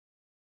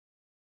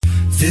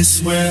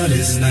This world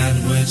is not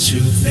what you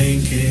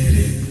think it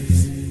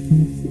is.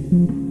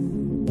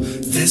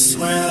 This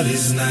world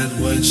is not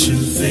what you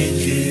think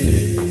it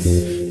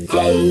is.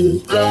 Oh,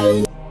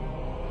 oh.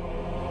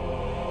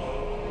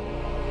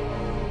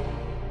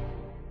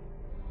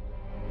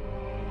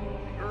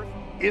 Earth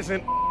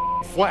isn't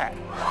flat.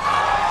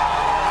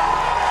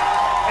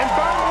 And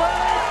by the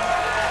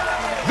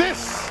way,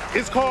 this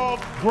is called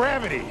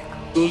gravity.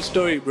 Cool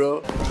story,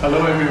 bro.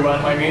 Hello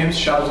everyone, my name is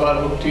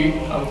Shahzwar Bugti.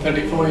 I'm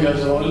 34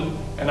 years old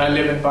and I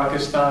live in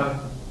Pakistan.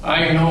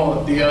 I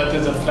know the Earth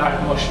is a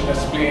flat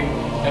motionless plane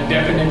and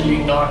definitely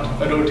not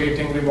a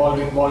rotating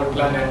revolving ball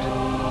planet.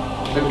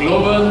 The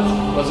globe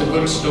Earth was a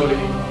good story.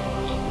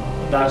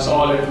 That's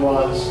all it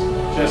was,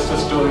 just a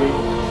story.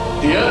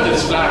 The Earth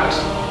is flat.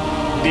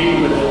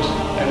 Deal with it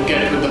and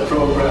get with the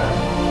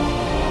program.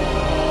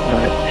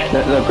 Right.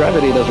 No,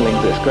 gravity doesn't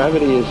exist.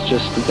 Gravity is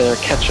just their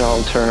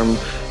catch-all term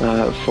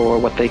for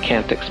what they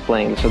can't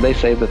explain. So they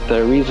say that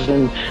the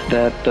reason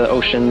that the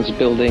oceans,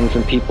 buildings,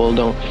 and people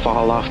don't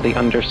fall off the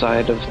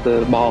underside of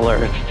the ball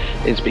Earth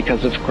is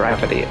because of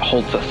gravity. It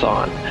holds us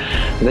on.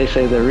 They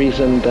say the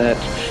reason that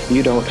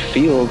you don't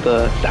feel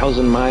the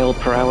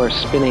 1,000-mile-per-hour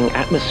spinning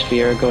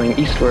atmosphere going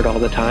eastward all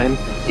the time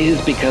is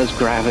because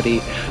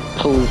gravity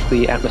pulls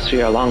the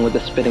atmosphere along with the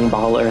spinning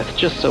ball Earth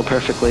just so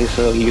perfectly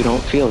so you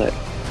don't feel it.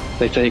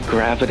 They say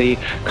gravity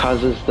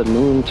causes the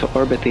moon to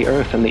orbit the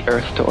Earth and the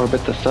Earth to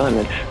orbit the sun,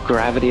 and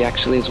gravity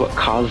actually is what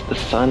caused the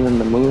sun and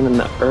the moon and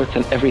the Earth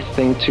and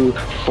everything to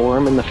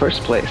form in the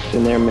first place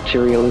in their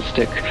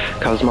materialistic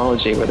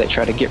cosmology, where they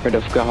try to get rid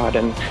of God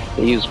and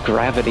they use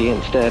gravity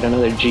instead,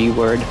 another G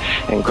word,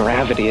 and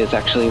gravity is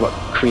actually what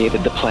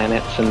created the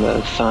planets and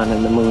the sun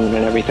and the moon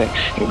and everything,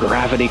 and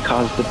gravity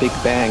caused the Big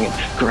Bang,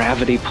 and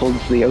gravity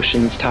pulls the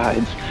ocean's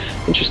tides.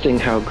 Interesting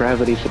how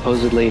gravity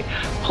supposedly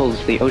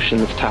pulls the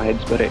ocean's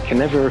tides, but it can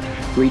never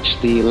reach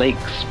the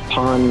lakes,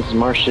 ponds,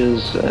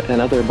 marshes,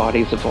 and other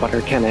bodies of water,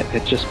 can it?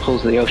 It just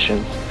pulls the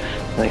oceans.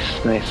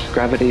 Nice, nice.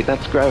 Gravity,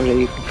 that's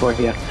gravity for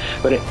you.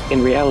 But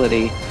in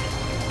reality,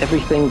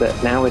 everything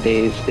that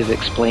nowadays is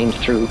explained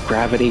through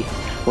gravity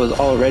was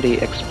already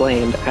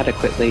explained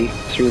adequately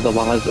through the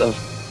laws of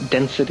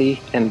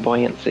density and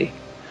buoyancy.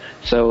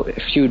 So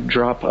if you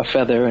drop a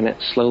feather and it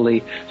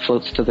slowly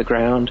floats to the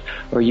ground,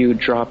 or you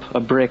drop a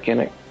brick and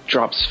it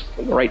drops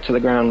right to the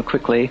ground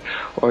quickly,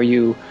 or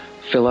you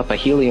fill up a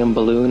helium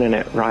balloon and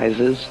it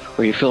rises,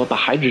 or you fill up a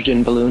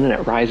hydrogen balloon and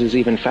it rises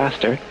even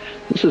faster,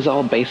 this is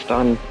all based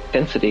on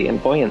density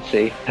and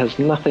buoyancy. It has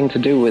nothing to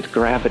do with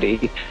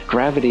gravity.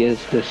 Gravity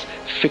is this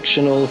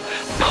fictional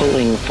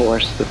pulling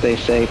force that they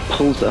say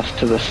pulls us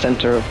to the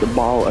center of the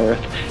ball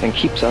Earth and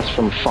keeps us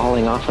from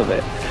falling off of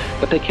it.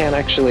 But they can't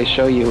actually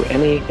show you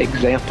any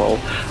example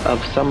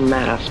of some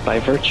mass, by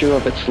virtue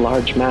of its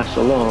large mass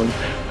alone,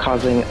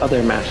 causing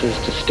other masses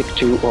to stick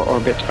to or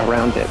orbit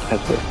around it,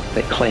 as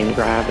they claim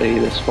gravity,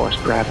 this force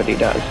gravity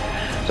does.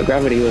 So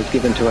gravity was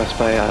given to us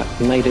by a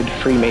knighted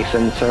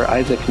Freemason, Sir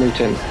Isaac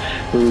Newton,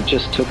 who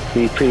just took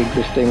the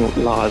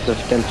pre-existing laws of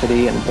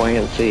density and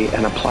buoyancy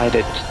and applied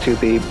it to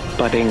the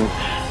budding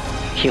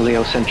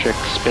heliocentric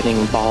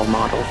spinning ball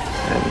model.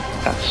 And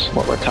that's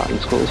what we're taught in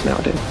schools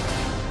nowadays.